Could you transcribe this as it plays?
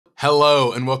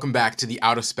Hello, and welcome back to the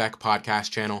Out of Spec podcast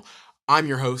channel. I'm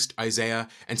your host, Isaiah,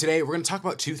 and today we're going to talk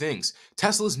about two things: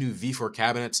 Tesla's new V4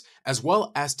 cabinets, as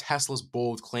well as Tesla's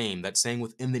bold claim that's saying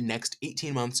within the next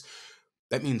 18 months,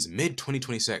 that means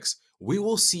mid-2026, we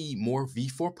will see more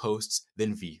V4 posts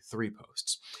than V3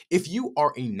 posts. If you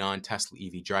are a non-Tesla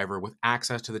EV driver with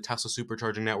access to the Tesla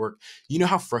supercharging network, you know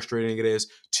how frustrating it is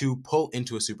to pull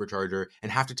into a supercharger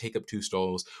and have to take up two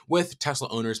stalls, with Tesla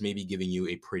owners maybe giving you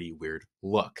a pretty weird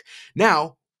look.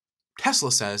 Now,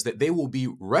 Tesla says that they will be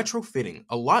retrofitting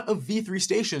a lot of V3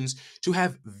 stations to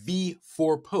have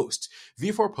V4 posts.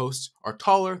 V4 posts are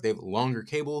taller, they have longer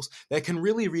cables that can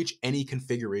really reach any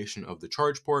configuration of the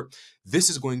charge port. This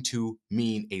is going to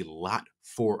mean a lot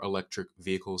for electric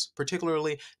vehicles,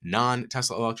 particularly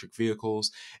non-Tesla electric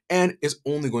vehicles, and is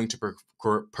only going to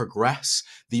progress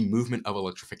the movement of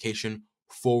electrification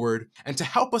forward. And to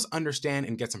help us understand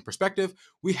and get some perspective,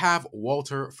 we have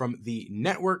Walter from the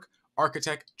Network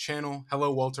Architect channel.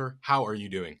 Hello, Walter. How are you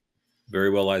doing? Very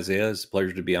well, Isaiah. It's a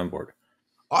pleasure to be on board.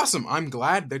 Awesome. I'm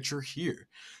glad that you're here.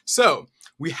 So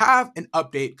we have an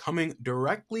update coming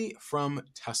directly from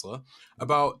Tesla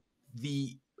about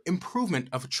the improvement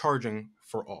of charging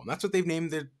for all. And that's what they've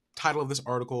named the title of this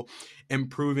article,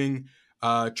 Improving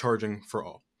Charging for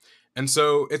All. And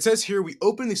so it says here, we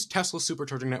open this Tesla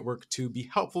supercharging network to be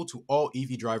helpful to all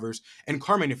EV drivers and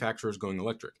car manufacturers going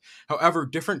electric. However,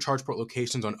 different charge port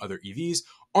locations on other EVs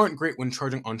aren't great when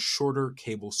charging on shorter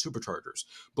cable superchargers.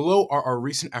 Below are our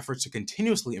recent efforts to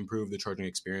continuously improve the charging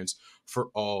experience for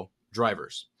all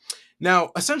drivers.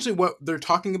 Now, essentially what they're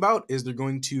talking about is they're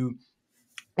going to,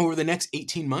 over the next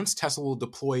 18 months, Tesla will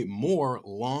deploy more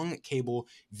long cable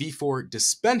V4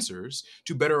 dispensers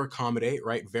to better accommodate,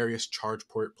 various charge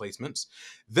port placements.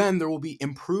 Then there will be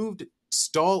improved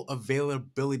stall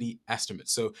availability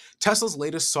estimates. So Tesla's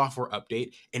latest software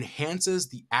update enhances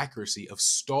the accuracy of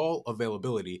stall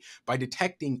availability by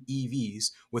detecting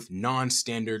EVs with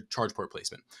non-standard charge port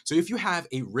placement. So if you have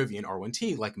a Rivian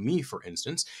R1T, like me, for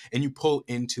instance, and you pull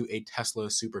into a Tesla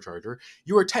supercharger,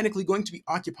 you are technically going to be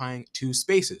occupying two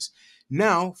spaces.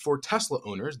 Now, for Tesla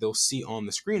owners, they'll see on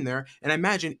the screen there, and I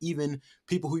imagine even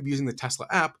people who will be using the Tesla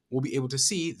app will be able to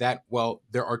see that, well,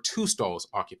 there are two stalls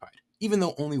occupied, even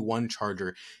though only one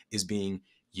charger is being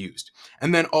used.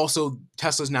 And then also,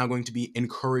 Tesla is now going to be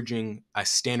encouraging a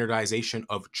standardization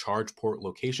of charge port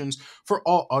locations for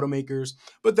all automakers.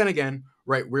 But then again,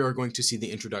 we are going to see the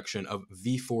introduction of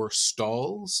V4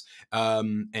 stalls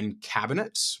and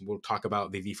cabinets. We'll talk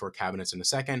about the V4 cabinets in a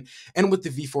second. And with the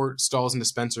V4 stalls and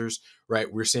dispensers,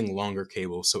 we're seeing longer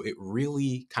cables. So it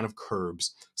really kind of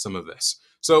curbs some of this.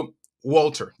 So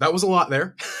Walter, that was a lot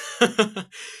there.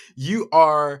 You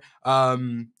are,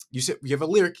 you said you have a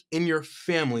lyric in your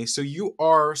family, so you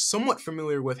are somewhat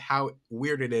familiar with how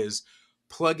weird it is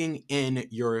plugging in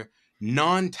your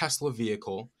non-Tesla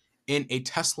vehicle in a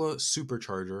Tesla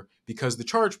supercharger, because the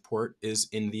charge port is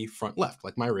in the front left,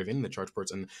 like my Rivian, the charge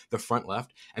port's in the front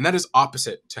left, and that is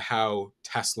opposite to how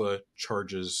Tesla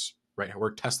charges,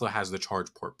 where Tesla has the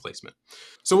charge port placement.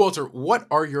 So Walter, what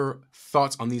are your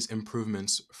thoughts on these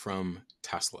improvements from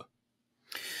Tesla?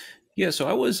 Yeah, so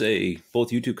I was a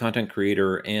both YouTube content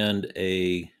creator and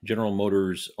a General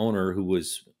Motors owner who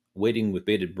was waiting with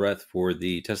bated breath for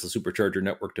the Tesla Supercharger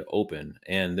network to open.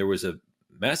 And there was a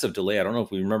massive delay. I don't know if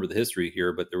we remember the history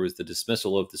here, but there was the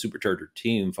dismissal of the Supercharger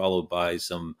team, followed by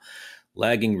some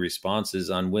lagging responses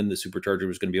on when the Supercharger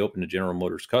was going to be open to General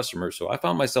Motors customers. So I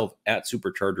found myself at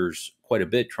Superchargers quite a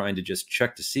bit, trying to just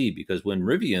check to see, because when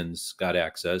Rivians got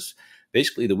access,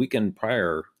 basically the weekend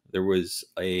prior, there was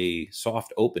a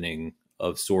soft opening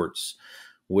of sorts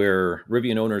where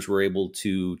Rivian owners were able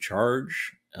to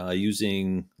charge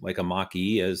using like a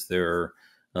Mach-E as their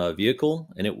vehicle,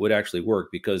 and it would actually work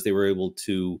because they were able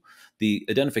to, the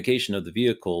identification of the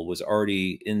vehicle was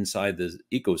already inside the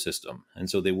ecosystem. And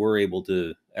so they were able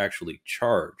to actually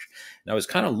charge. And I was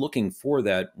kind of looking for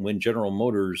that when General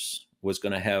Motors was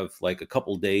going to have like a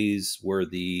couple days where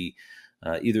the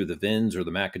either the VINs or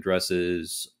the MAC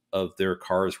addresses of their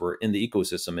cars were in the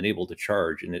ecosystem and able to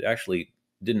charge, and it actually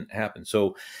didn't happen.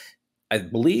 So I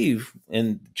believe,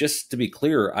 and just to be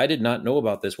clear, I did not know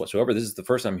about this whatsoever. This is the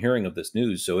first I'm hearing of this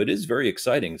news, so it is very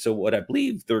exciting. So what I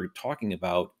believe they're talking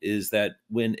about is that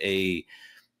when a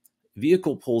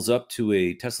vehicle pulls up to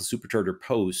a Tesla Supercharger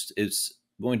post, it's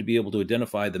going to be able to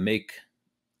identify the make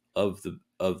of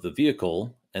the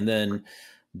vehicle and then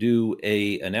do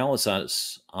a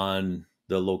analysis on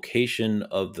the location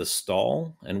of the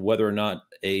stall and whether or not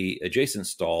a adjacent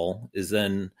stall is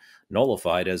then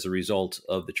nullified as a result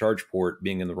of the charge port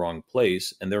being in the wrong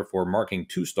place, and therefore marking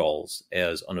two stalls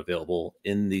as unavailable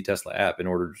in the Tesla app in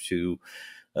order to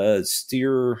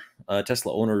steer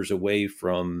Tesla owners away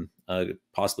from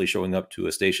possibly showing up to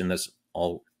a station that's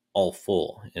all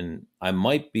full. And I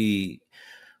might be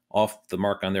off the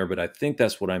mark on there, but I think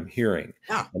that's what I'm hearing.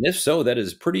 Yeah. And if so, that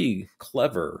is a pretty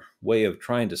clever way of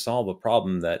trying to solve a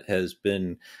problem that has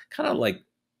been kind of like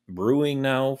brewing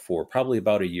now for probably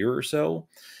about a year or so.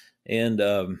 And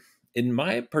in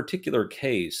my particular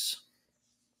case,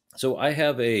 so I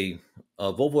have a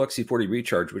Volvo XC40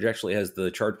 Recharge, which actually has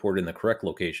the charge port in the correct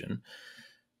location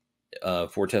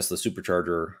for Tesla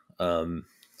Supercharger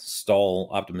stall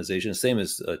optimization, same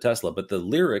as Tesla. But the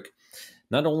Lyric,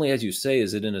 not only, as you say,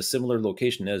 is it in a similar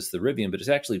location as the Rivian, but it's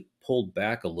actually pulled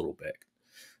back a little bit.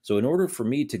 So in order for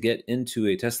me to get into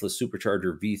a Tesla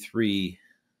Supercharger V3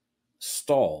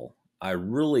 stall, I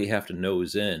really have to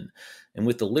nose in. And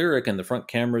with the Lyric and the front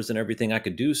cameras and everything, I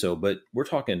could do so, but we're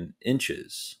talking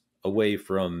inches away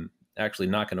from actually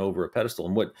knocking over a pedestal.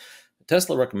 And what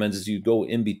Tesla recommends is you go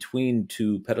in between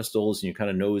two pedestals and you kind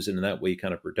of nose in, and that way you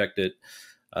kind of protect it.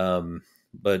 So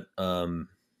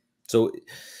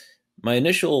my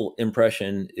initial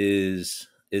impression is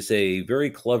a very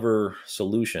clever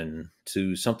solution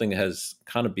to something that has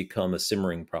kind of become a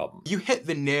simmering problem. You hit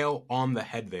the nail on the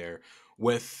head there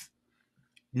with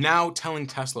now telling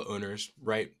Tesla owners,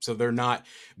 right? So they're not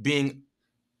being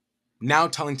now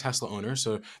telling Tesla owners,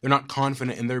 so they're not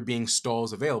confident in there being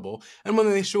stalls available. And when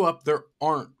they show up, there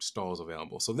aren't stalls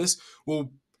available. So this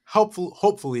will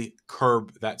hopefully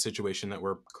curb that situation that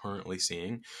we're currently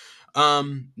seeing.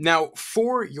 Now,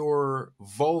 for your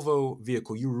Volvo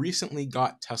vehicle, you recently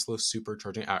got Tesla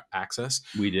supercharging access.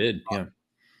 We did, yeah.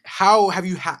 How have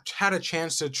you had a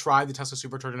chance to try the Tesla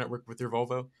supercharger network with your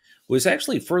Volvo? Well, it's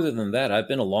actually further than that. I've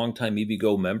been a longtime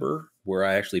EVgo member where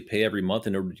I actually pay every month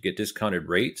in order to get discounted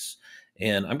rates.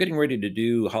 And I'm getting ready to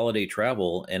do holiday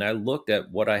travel. And I looked at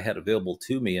what I had available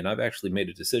to me. And I've actually made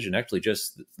a decision, actually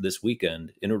just this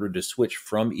weekend, in order to switch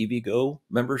from EVgo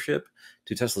membership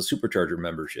to Tesla Supercharger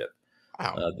membership.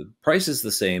 Wow. The price is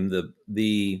the same.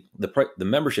 The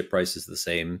membership price is the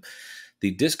same.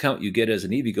 The discount you get as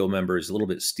an EVgo member is a little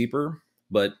bit steeper,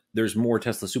 but there's more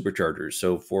Tesla Superchargers.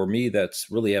 So for me, that's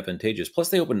really advantageous. Plus,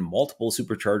 they open multiple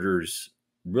Superchargers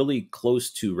really close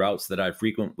to routes that I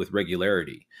frequent with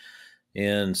regularity.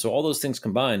 And so all those things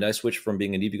combined, I switched from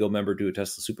being an EVgo member to a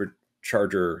Tesla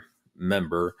Supercharger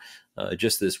member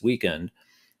just this weekend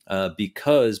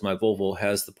because my Volvo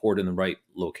has the port in the right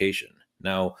location.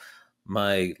 Now,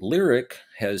 my Lyric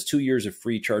has 2 years of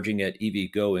free charging at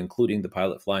EVgo, including the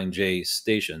Pilot Flying J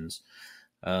stations.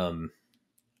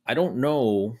 I don't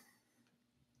know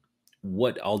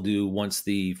what I'll do once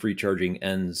the free charging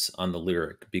ends on the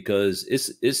Lyric, because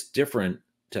it's different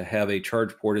to have a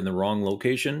charge port in the wrong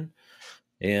location,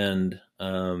 and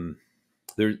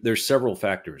there's several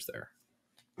factors there.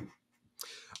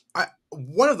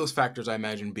 One of those factors I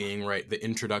imagine being, right, the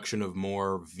introduction of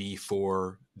more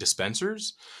V4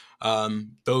 dispensers.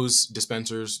 Those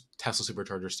dispensers, Tesla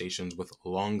Supercharger stations with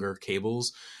longer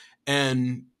cables.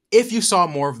 And if you saw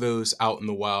more of those out in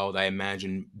the wild, I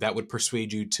imagine that would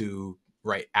persuade you to,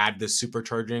 right, add this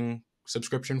supercharging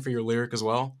subscription for your Lyric as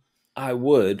well. I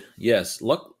would, yes.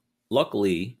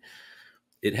 Luckily,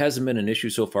 it hasn't been an issue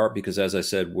so far because, as I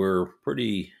said, we're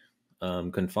pretty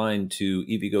confined to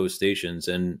EVgo stations,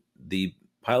 and the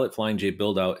Pilot Flying J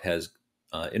build out has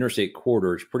interstate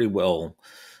corridors pretty well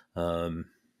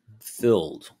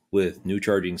filled with new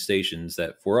charging stations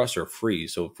that for us are free.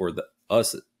 So for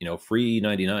us, free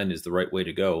 99 is the right way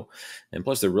to go. And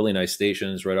plus, they're really nice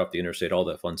stations right off the interstate, all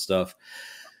that fun stuff.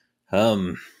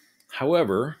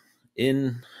 However,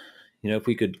 if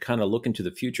we could kind of look into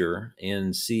the future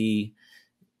and see,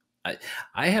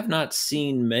 I have not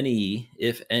seen many,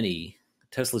 if any,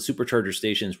 Tesla Supercharger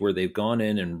stations where they've gone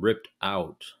in and ripped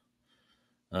out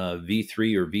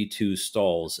V3 or V2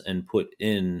 stalls and put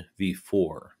in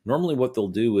V4. Normally what they'll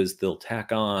do is they'll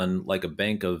tack on like a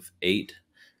bank of 8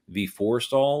 V4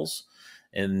 stalls,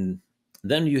 and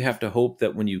then you have to hope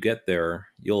that when you get there,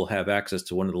 you'll have access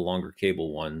to one of the longer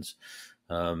cable ones.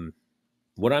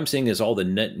 What I'm seeing is all the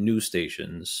net new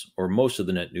stations, or most of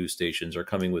the net new stations, are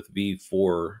coming with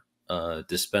V4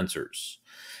 dispensers.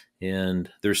 And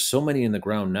there's so many in the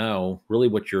ground now. Really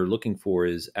what you're looking for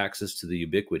is access to the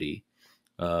ubiquity,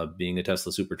 being a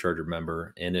Tesla Supercharger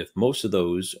member. And if most of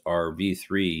those are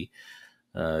V3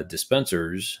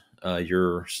 dispensers,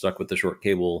 you're stuck with the short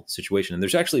cable situation. And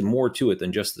there's actually more to it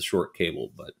than just the short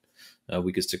cable, but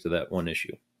we could stick to that one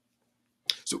issue.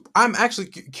 So I'm actually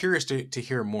curious to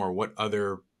hear more. What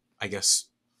other, I guess,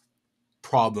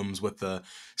 problems with the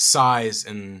size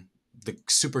and the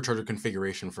supercharger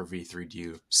configuration for V3 do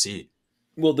you see?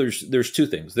 Well, there's two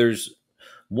things. There's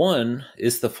One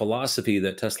is the philosophy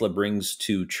that Tesla brings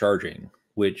to charging,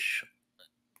 which,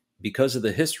 because of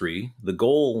the history, the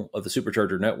goal of the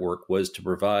Supercharger network was to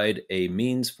provide a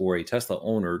means for a Tesla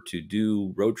owner to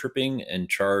do road tripping and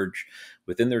charge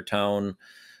within their town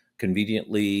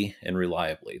conveniently and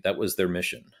reliably. That was their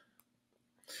mission.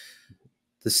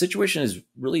 The situation has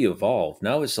really evolved.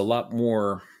 Now it's a lot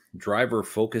more driver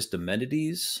focused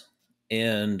amenities.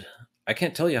 And I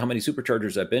can't tell you how many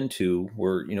superchargers I've been to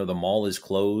where, the mall is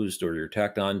closed or you're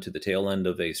tacked on to the tail end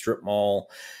of a strip mall.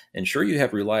 And sure, you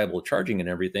have reliable charging and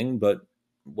everything, but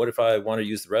what if I want to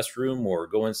use the restroom or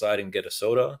go inside and get a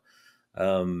soda?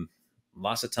 Um,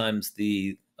 Lots of times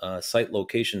the site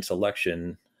location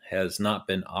selection has not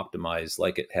been optimized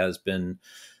like it has been.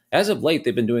 As of late,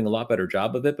 they've been doing a lot better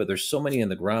job of it, but there's so many in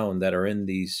the ground that are in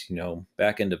these,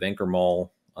 back end of anchor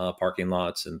mall parking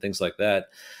lots and things like that.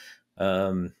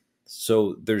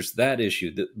 So there's that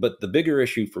issue. But the bigger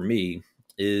issue for me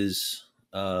is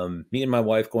me and my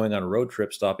wife going on a road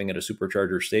trip, stopping at a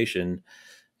supercharger station.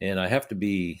 And I have to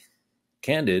be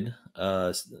candid.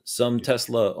 Some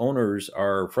Tesla owners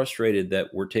are frustrated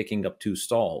that we're taking up two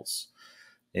stalls.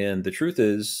 And the truth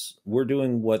is, we're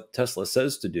doing what Tesla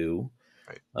says to do.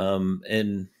 Right.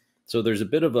 And so there's a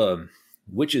bit of a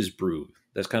witch's brew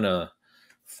that's kind of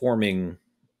forming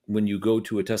when you go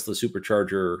to a Tesla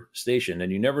supercharger station,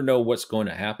 and you never know what's going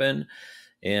to happen.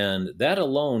 And that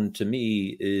alone, to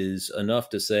me, is enough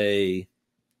to say,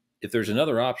 if there's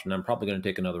another option, I'm probably going to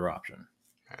take another option.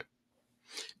 Right.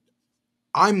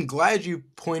 I'm glad you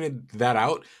pointed that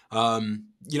out.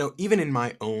 Even in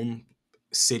my own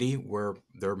city where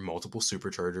there are multiple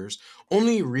superchargers,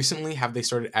 only recently have they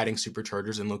started adding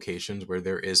superchargers in locations where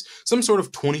there is some sort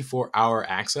of 24-hour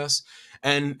access.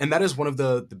 And that is one of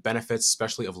the benefits,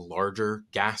 especially of larger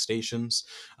gas stations.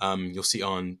 You'll see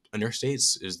on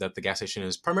interstates is that the gas station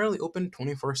is primarily open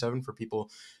 24/7 for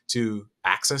people to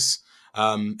access.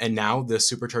 And now the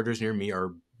superchargers near me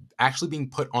are actually being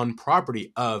put on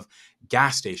property of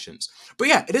gas stations. But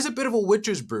yeah, it is a bit of a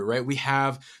witch's brew, right? We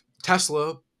have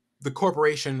Tesla, the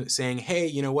corporation, saying, hey,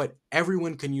 you know what?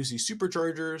 Everyone can use these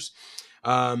superchargers.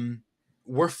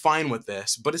 We're fine with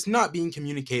this, but it's not being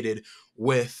communicated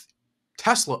with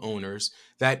Tesla owners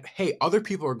that, hey, other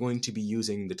people are going to be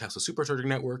using the Tesla supercharging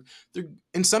network.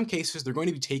 In some cases, they're going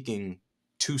to be taking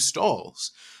two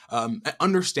stalls. I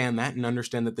understand that, and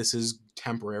understand that this is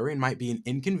temporary and might be an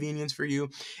inconvenience for you.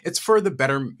 It's for the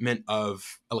betterment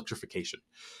of electrification.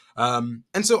 And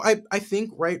so I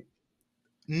think, right,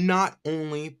 not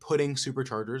only putting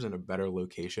superchargers in a better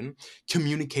location,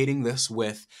 communicating this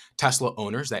with Tesla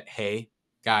owners that, hey,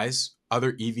 guys,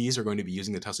 other EVs are going to be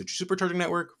using the Tesla supercharging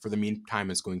network. For the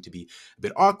meantime, it's going to be a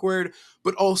bit awkward,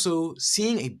 but also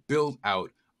seeing a build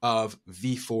out of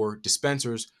V4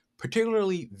 dispensers,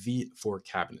 particularly V4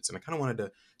 cabinets. And I kind of wanted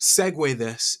to segue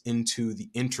this into the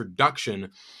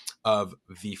introduction of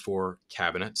V4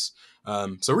 cabinets.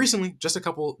 So recently, just a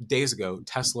couple days ago,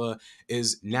 Tesla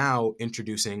is now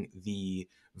introducing the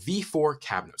V4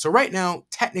 cabinet. So right now,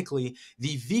 technically,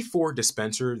 the V4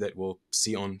 dispenser that we'll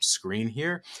see on screen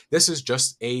here, this is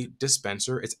just a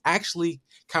dispenser. It's actually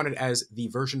counted as the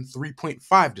version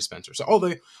 3.5 dispenser. So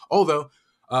although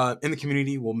in the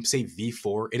community we'll say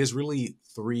V4, it is really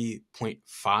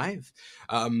 3.5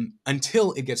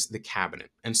 until it gets the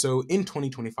cabinet. And so in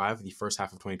 2025, the first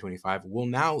half of 2025, we'll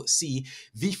now see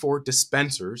V4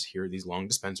 dispensers, here are these long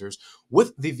dispensers,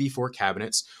 with the V4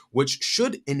 cabinets, which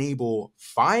should enable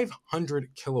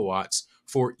 500 kilowatts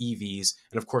for EVs,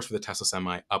 and of course for the Tesla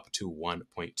Semi up to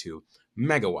 1.2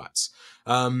 megawatts.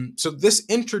 So this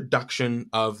introduction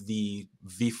of the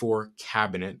V4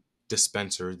 cabinet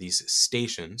dispenser, these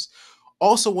stations,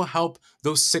 also will help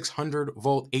those 600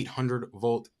 volt, 800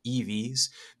 volt EVs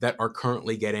that are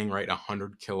currently getting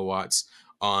 100 kilowatts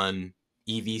on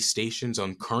EV stations,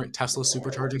 on current Tesla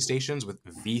supercharging stations with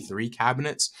V3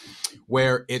 cabinets,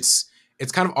 where it's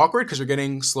kind of awkward because you're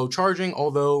getting slow charging,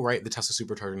 although the Tesla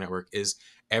supercharging network is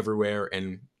everywhere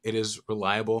and it is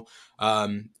reliable.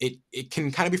 It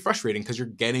can kind of be frustrating because you're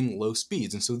getting low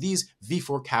speeds, and so these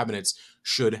V4 cabinets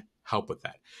should help with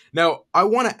that. Now, I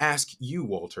want to ask you,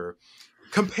 Walter,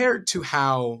 compared to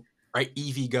how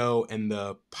EVgo and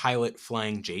the Pilot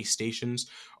Flying J stations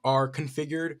are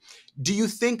configured, do you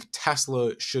think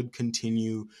Tesla should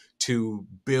continue to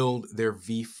build their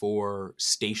V4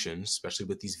 stations, especially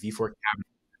with these V4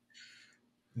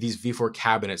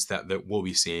 cabinets that we'll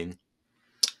be seeing?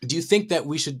 Do you think that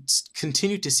we should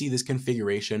continue to see this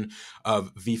configuration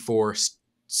of V4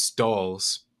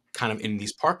 stalls kind of in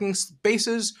these parking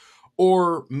spaces,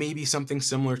 or maybe something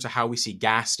similar to how we see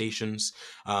gas stations,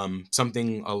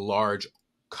 something a large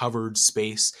covered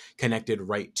space connected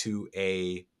right to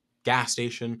a gas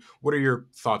station. What are your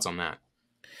thoughts on that?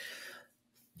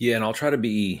 Yeah, and I'll try to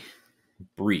be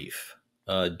brief.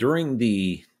 During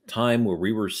the time where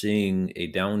we were seeing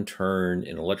a downturn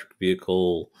in electric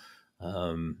vehicle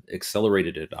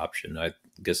accelerated adoption, I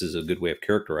guess is a good way of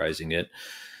characterizing it.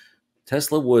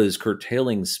 Tesla was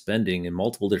curtailing spending in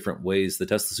multiple different ways, the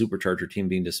Tesla Supercharger team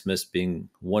being dismissed being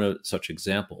one of such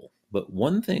example. But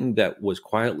one thing that was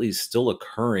quietly still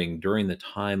occurring during the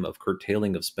time of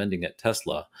curtailing of spending at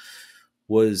Tesla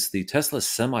was the Tesla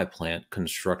semi plant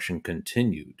construction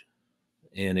continued.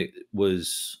 And it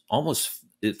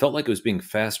felt like it was being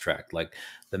fast tracked. Like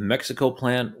the Mexico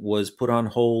plant was put on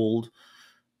hold,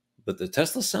 but the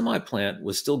Tesla semi plant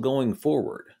was still going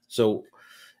forward. So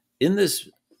in this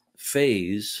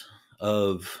phase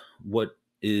of what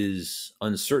is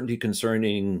uncertainty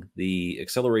concerning the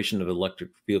acceleration of electric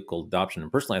vehicle adoption,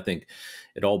 and personally, I think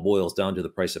it all boils down to the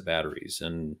price of batteries,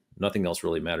 and nothing else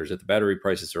really matters. If the battery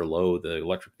prices are low, the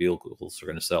electric vehicles are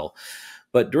going to sell.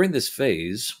 But during this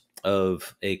phase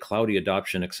of a cloudy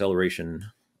adoption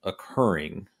acceleration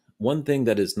occurring, one thing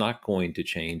that is not going to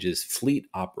change is fleet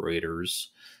operators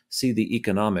see the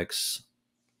economics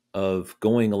of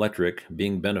going electric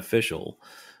being beneficial.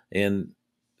 And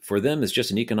for them, it's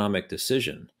just an economic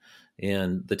decision.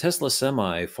 And the Tesla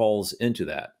Semi falls into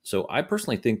that. So I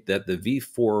personally think that the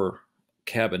V4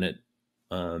 cabinet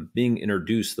being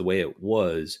introduced the way it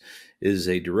was is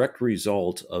a direct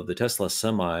result of the Tesla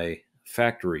Semi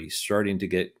factory starting to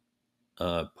get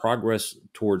progress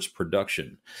towards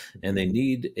production, and they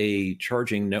need a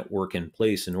charging network in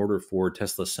place in order for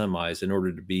Tesla semis in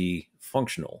order to be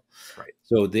functional. Right.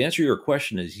 So the answer to your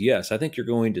question is yes. I think you're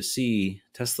going to see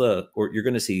Tesla, or you're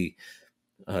going to see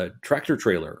tractor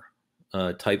trailer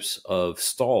types of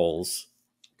stalls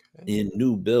in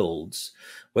new builds.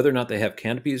 Whether or not they have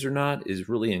canopies or not is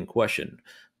really in question.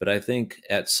 But I think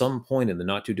at some point in the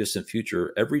not too distant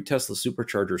future, every Tesla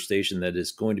supercharger station that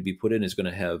is going to be put in is going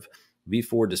to have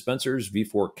V4 dispensers,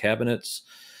 V4 cabinets,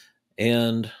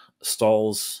 and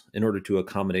stalls in order to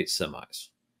accommodate semis.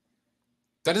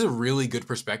 That is a really good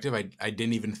perspective. I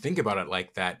didn't even think about it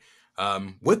like that.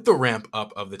 With the ramp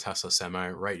up of the Tesla Semi,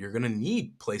 right, you're going to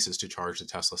need places to charge the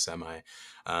Tesla Semi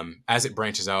as it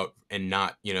branches out and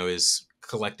not, is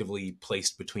collectively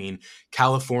placed between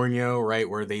California, right,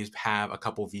 where they have a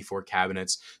couple V4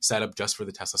 cabinets set up just for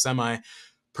the Tesla Semi.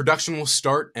 Production will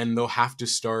start, and they'll have to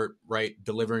start, right,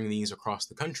 delivering these across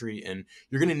the country, and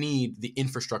you're going to need the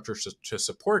infrastructure to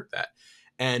support that.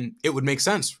 And it would make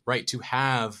sense, right, to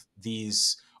have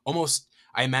these almost,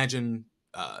 I imagine,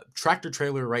 tractor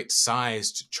trailer right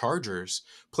sized chargers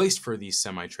placed for these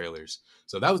semi trailers.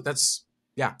 So that's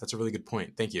a really good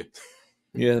point. Thank you.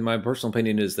 Yeah, my personal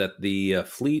opinion is that the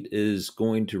fleet is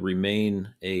going to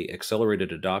remain a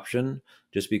accelerated adoption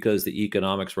just because the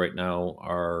economics right now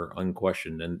are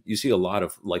unquestioned. And you see a lot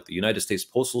of, like, the United States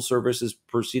Postal Service is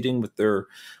proceeding with their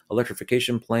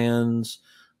electrification plans.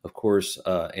 Of course,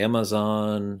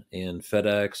 Amazon and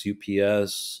FedEx,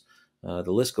 UPS,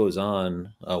 the list goes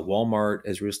on. Walmart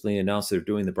has recently announced they're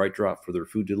doing the Bright Drop for their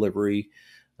food delivery.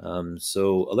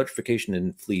 So electrification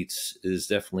in fleets is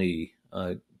definitely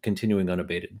continuing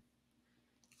unabated.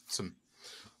 Awesome.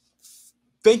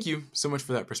 Thank you so much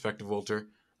for that perspective, Walter.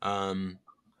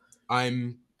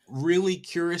 I'm really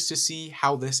curious to see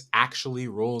how this actually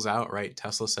rolls out, right?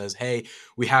 Tesla says, hey,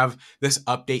 we have this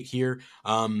update here,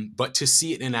 but to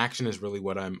see it in action is really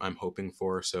what I'm hoping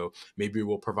for. So maybe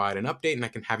we'll provide an update and I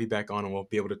can have you back on and we'll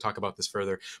be able to talk about this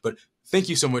further. But thank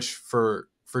you so much for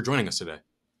joining us today.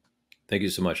 Thank you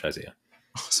so much, Isaiah.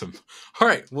 Awesome. All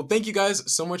right. Well, thank you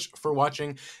guys so much for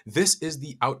watching. This is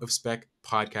the Out of Spec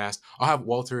podcast. I'll have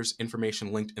Walter's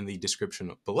information linked in the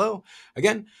description below.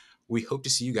 Again, we hope to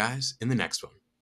see you guys in the next one.